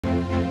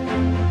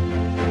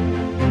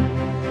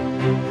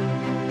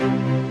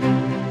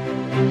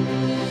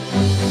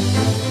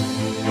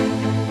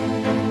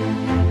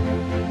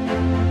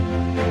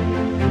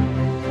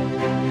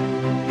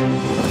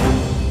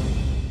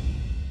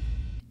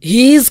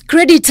He is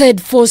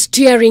credited for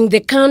steering the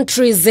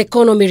country's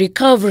economy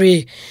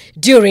recovery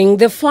during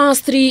the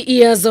first 3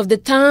 years of the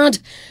third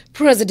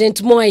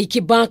President Mwai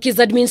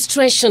Kibaki's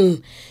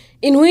administration,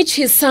 in which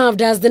he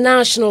served as the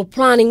National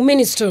Planning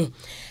Minister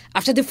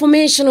after the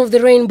formation of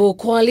the Rainbow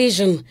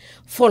Coalition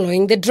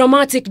following the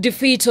dramatic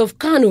defeat of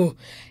KANU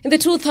in the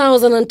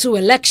 2002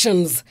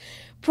 elections.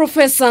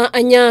 Professor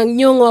Anyang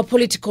Nyong'o, a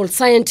political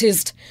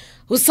scientist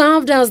who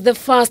served as the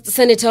first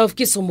senator of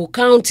Kisumu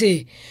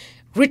County,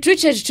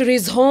 retreated to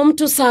his home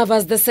to serve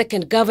as the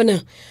second governor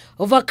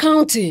of a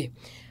county,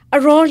 a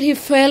role he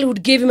felt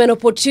would give him an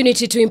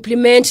opportunity to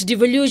implement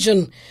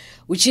devolution,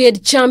 which he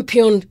had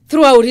championed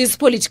throughout his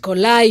political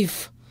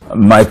life.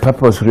 My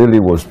purpose really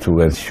was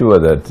to ensure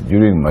that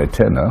during my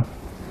tenure,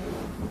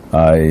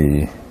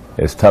 I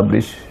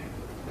establish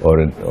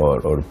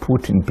or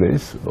put in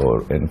place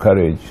or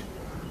encourage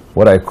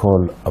what I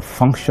call a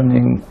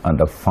functioning and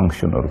a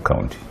functional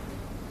county,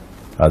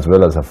 as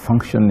well as a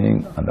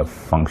functioning and a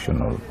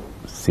functional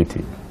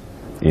city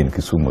in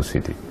Kisumu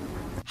City.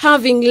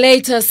 Having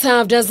later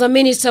served as a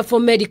Minister for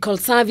Medical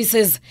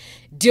Services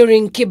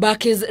during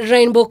Kibaki's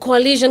Rainbow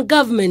Coalition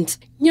government,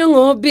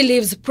 Nyong'o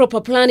believes proper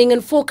planning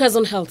and focus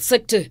on health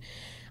sector,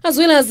 as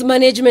well as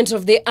management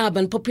of the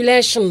urban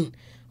population,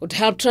 would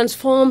help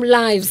transform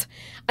lives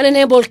and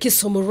enable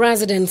Kisumu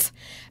residents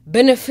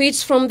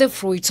benefits from the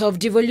fruits of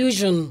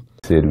devolution.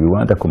 Said we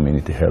want a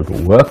community health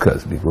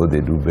workers because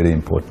they do very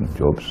important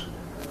jobs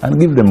and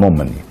give them more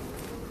money.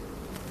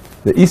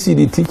 The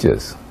ECD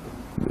teachers,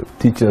 the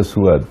teachers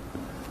who have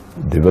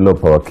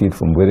developed our kids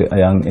from very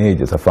young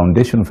age as a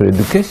foundation for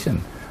education,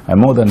 I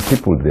more than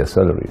tripled their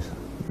salaries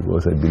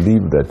because I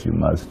believe that you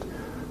must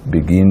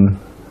begin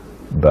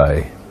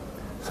by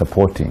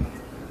supporting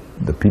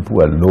the people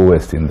who are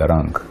lowest in the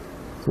rank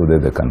so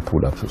that they can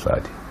pull up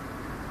society.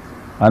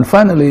 And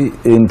finally,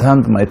 in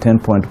terms of my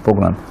 10-point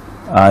program,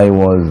 I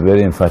was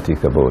very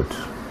emphatic about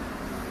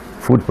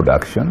food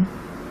production,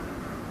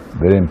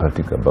 very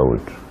emphatic about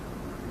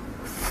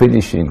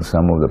finishing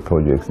some of the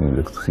projects in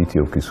the city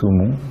of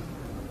Kisumu,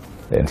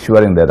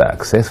 ensuring that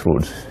access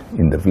roads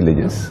in the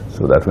villages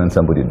so that when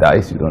somebody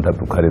dies, you don't have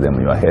to carry them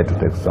on your head to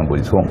take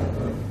somebody's home.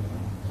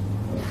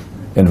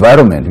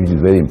 Environment, which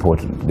is very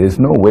important. There's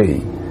no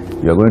way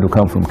you're going to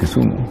come from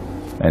Kisumu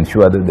and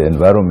ensure that the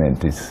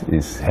environment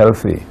is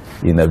healthy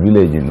in a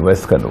village in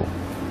West KANU.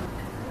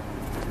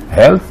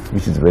 Health,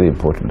 which is very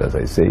important, as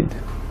I said.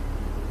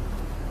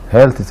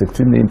 Health is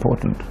extremely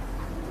important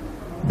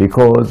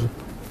because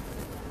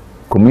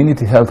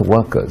community health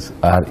workers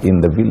are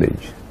in the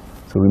village.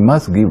 So we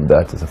must give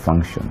that as a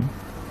function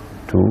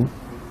to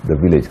the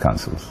village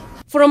councils.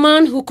 For a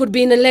man who could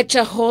be in the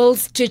lecture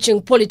halls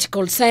teaching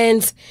political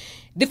science,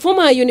 the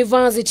former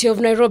University of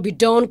Nairobi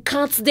Don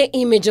cuts the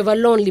image of a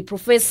lonely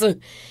professor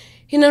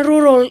in a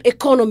rural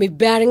economy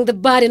bearing the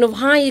burden of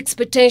high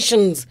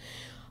expectations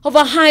of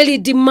a highly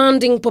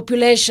demanding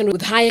population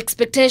with high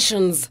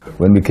expectations.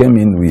 When we came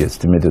in, we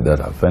estimated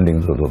that our funding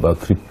was about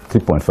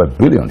 3.5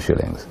 billion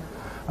shillings.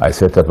 I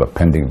set up a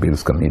pending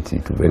bills committee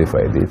to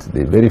verify it.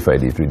 They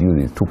verified it,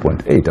 reduced it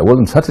 2.8. I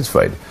wasn't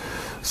satisfied.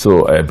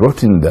 So I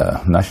brought in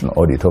the National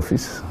Audit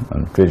Office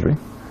and Treasury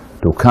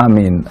to come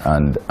in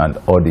and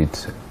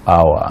audit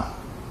our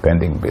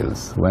pending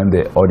bills. When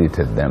they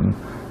audited them,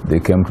 they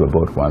came to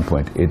about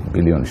 1.8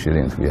 billion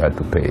shillings we had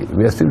to pay.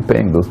 We are still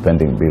paying those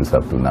pending bills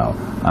up to now,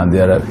 and they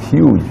are a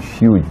huge,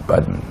 huge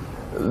burden.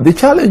 The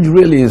challenge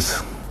really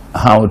is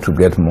how to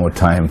get more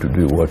time to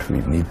do what we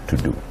need to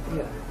do.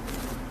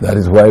 That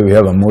is why we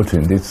have a motto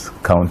in this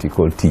county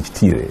called Teach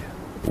Tire.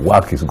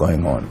 Work is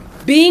going on.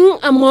 Being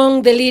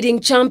among the leading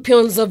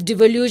champions of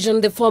devolution,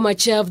 the former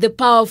chair of the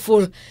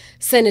powerful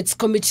Senate's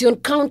Committee on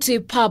County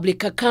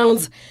Public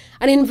Accounts,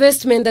 an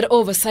investment that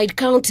oversight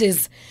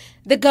counties,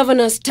 the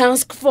governor's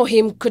task for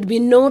him could be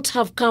not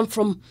have come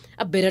from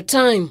a better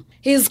time.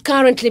 He is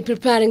currently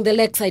preparing the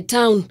Lakeside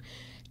town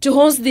to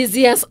host this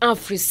year's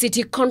Afri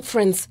City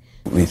Conference,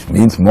 which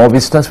means more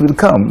visitors will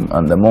come,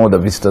 and the more the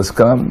visitors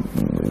come,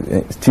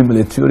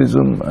 stimulate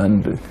tourism,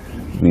 and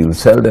we will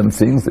sell them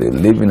things, they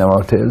live in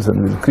our hotels,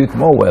 and will create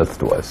more wealth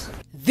to us.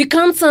 The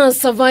cancer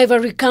survivor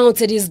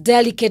recounted his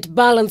delicate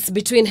balance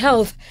between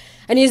health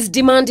and his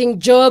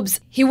demanding jobs.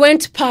 He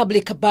went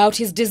public about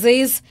his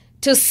disease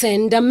to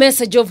send a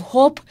message of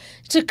hope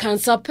to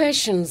cancer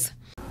patients.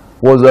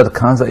 Was that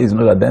cancer is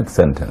not a death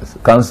sentence.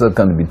 Cancer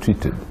can be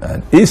treated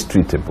and is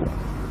treatable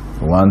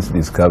once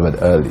discovered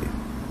early.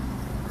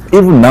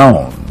 Even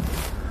now,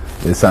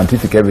 there's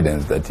scientific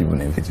evidence that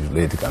even if it is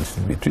late, it can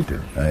still be treated.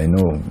 I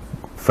know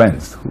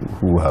friends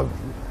who have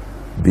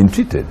been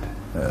treated.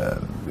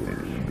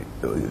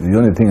 The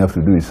only thing you have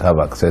to do is have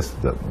access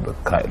to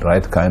the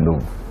right kind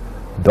of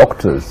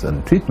doctors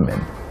and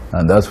treatment.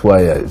 And that's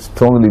why I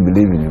strongly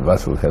believe in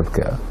universal health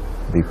care,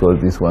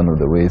 because this is one of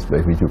the ways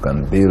by which you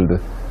can build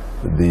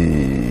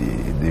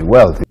the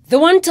wealth. The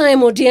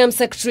one-time ODM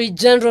Secretary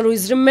General, who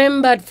is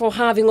remembered for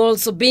having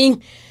also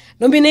been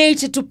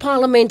nominated to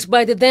Parliament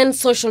by the then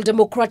Social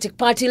Democratic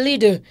Party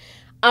leader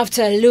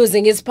after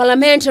losing his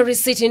parliamentary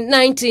seat in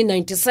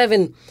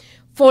 1997,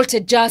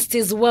 faulted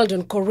Justice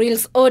Weldon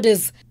Koril's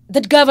orders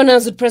that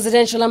governors with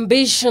presidential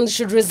ambitions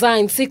should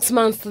resign 6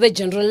 months to the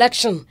general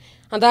election,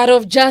 and that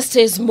of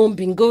Justice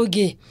Mumbi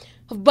Ngugi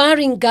of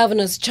barring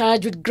governors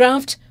charged with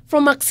graft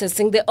from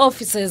accessing the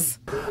offices.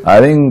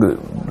 I think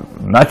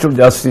natural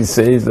justice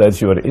says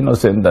that you are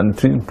innocent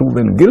until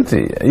proven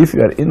guilty. If you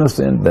are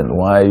innocent, then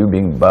why are you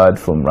being barred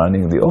from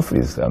running the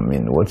office? I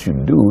mean, what you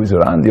do is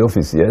run the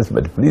office, yes,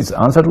 but please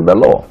answer to the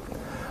law.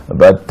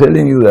 But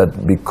telling you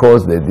that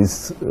because there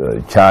is this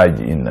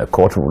charge in a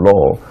court of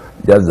law,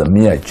 just a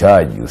mere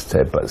charge you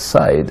step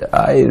aside,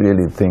 I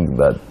really think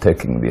that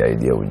taking the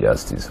idea of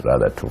justice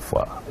rather too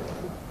far.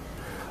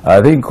 I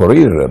think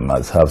Korir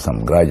must have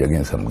some grudge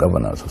against some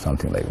governors or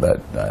something like that.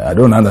 I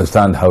don't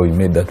understand how he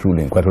made that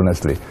ruling, quite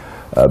honestly.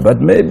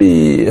 But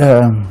maybe,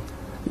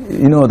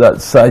 you know,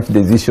 that such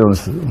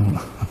decisions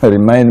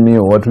remind me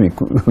of what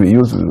we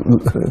used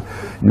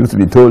to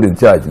be told in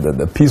church, that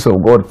the peace of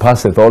God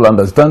passeth all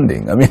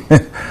understanding. I mean,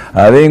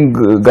 I think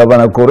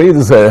Governor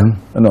Korir's,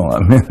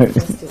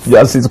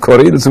 Justice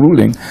Korir's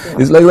ruling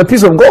is like the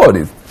peace of God,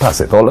 it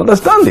passeth all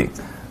understanding.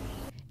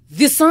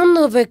 The son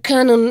of a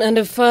KANU and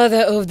a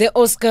father of the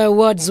Oscar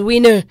Awards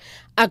winner,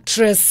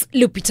 actress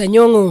Lupita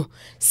Nyong'o,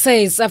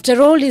 says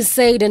after all is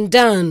said and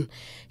done,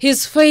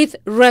 his faith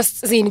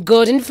rests in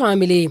God and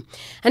family,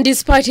 and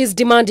despite his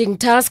demanding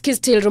task, he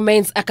still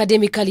remains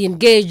academically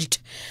engaged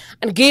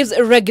and gives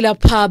regular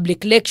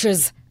public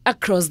lectures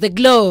across the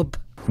globe.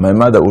 My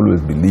mother always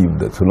believed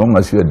that so long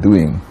as you are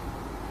doing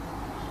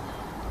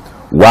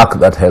work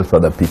that helps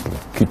other people,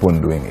 keep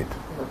on doing it.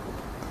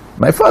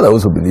 My father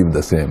also believed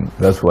the same.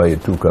 That's why he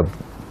took up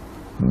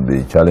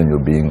the challenge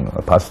of being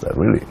a pastor,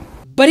 really.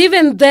 But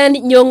even then,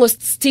 Nyong'o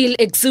still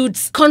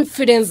exudes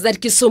confidence that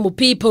Kisumu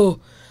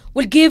people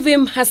will give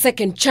him a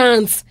second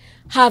chance,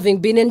 having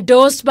been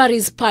endorsed by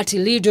his party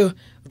leader,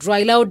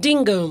 Raila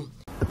Odinga.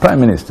 The Prime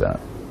Minister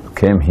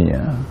came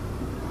here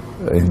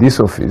in this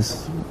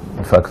office.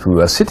 In fact, we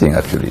were sitting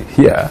actually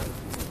here.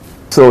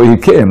 So he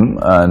came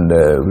and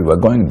we were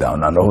going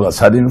down, and all of a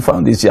sudden we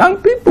found these young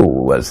people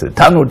who was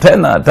Tano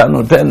Tena.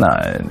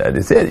 And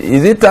they said,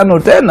 is it Tano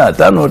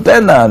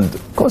Tena? And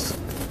of course,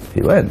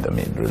 he went. I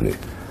mean, really.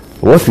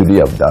 What would he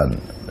have done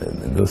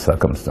in those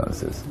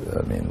circumstances?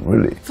 I mean,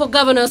 really. For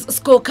Governor's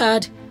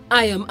Scorecard,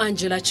 I am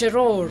Angela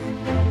Cheror.